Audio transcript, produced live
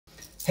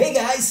Hey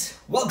guys,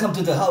 welcome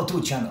to the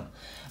How-To channel.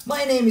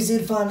 My name is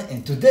Irfan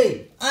and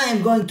today I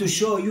am going to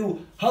show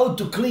you how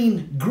to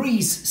clean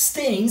grease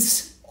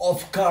stains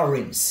of car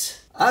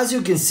rims. As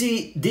you can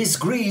see, this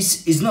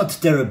grease is not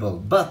terrible,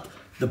 but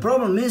the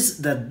problem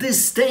is that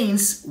these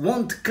stains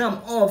won't come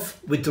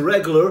off with the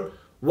regular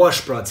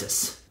wash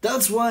process.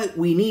 That's why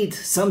we need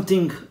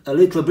something a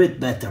little bit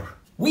better.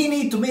 We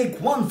need to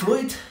make one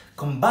fluid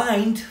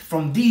combined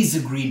from these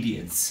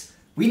ingredients.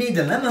 We need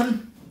a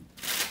lemon,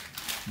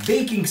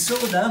 baking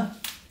soda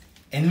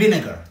and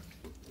vinegar.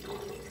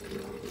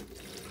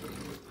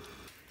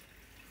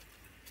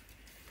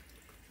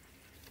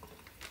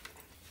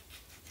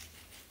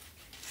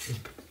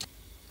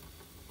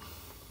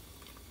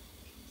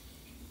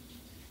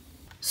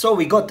 So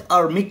we got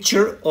our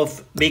mixture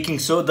of baking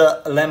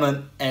soda,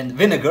 lemon and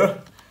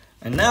vinegar,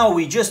 and now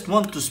we just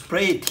want to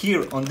spray it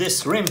here on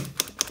this rim.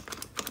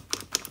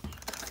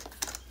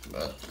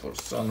 But for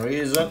some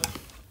reason,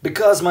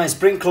 because my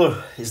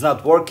sprinkler is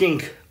not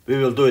working, we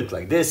will do it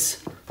like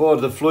this. Pour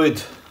the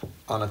fluid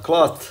on a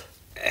cloth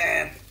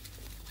and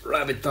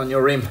rub it on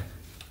your rim.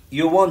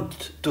 You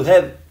want to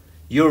have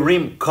your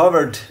rim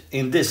covered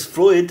in this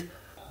fluid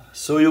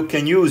so you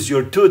can use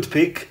your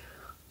toothpick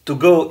to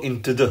go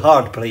into the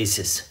hard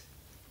places.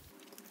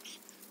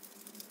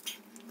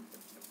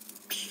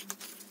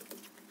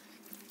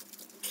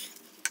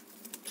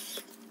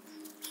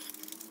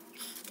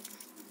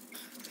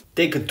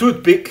 Take a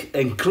toothpick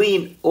and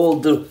clean all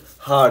the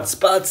hard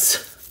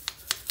spots.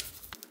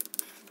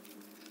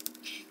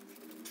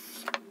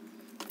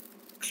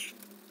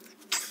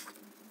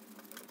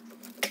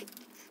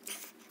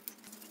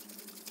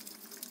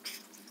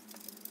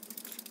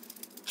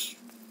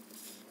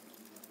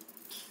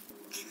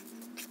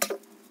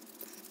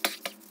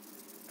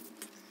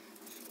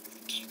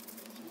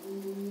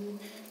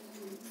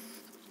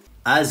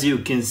 As you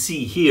can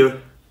see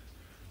here,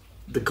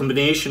 the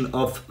combination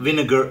of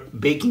vinegar,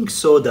 baking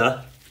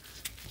soda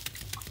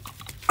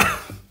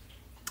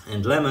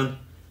and lemon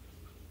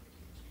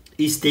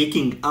is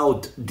taking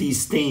out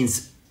these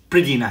stains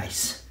pretty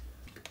nice.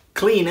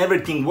 Clean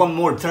everything one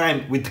more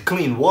time with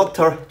clean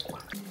water.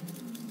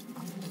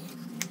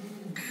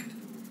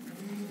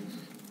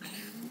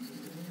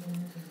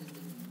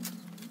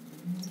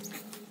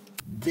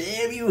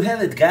 There you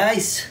have it,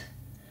 guys.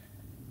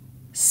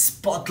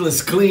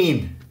 Spotless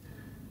clean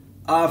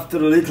after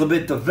a little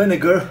bit of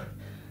vinegar,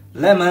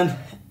 lemon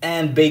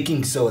and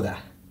baking soda.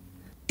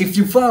 If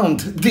you found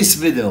this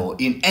video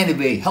in any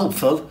way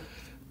helpful,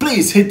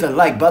 please hit the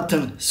like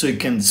button so it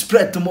can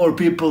spread to more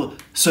people,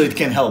 so it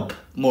can help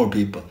more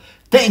people.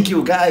 Thank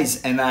you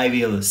guys, and I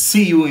will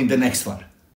see you in the next one.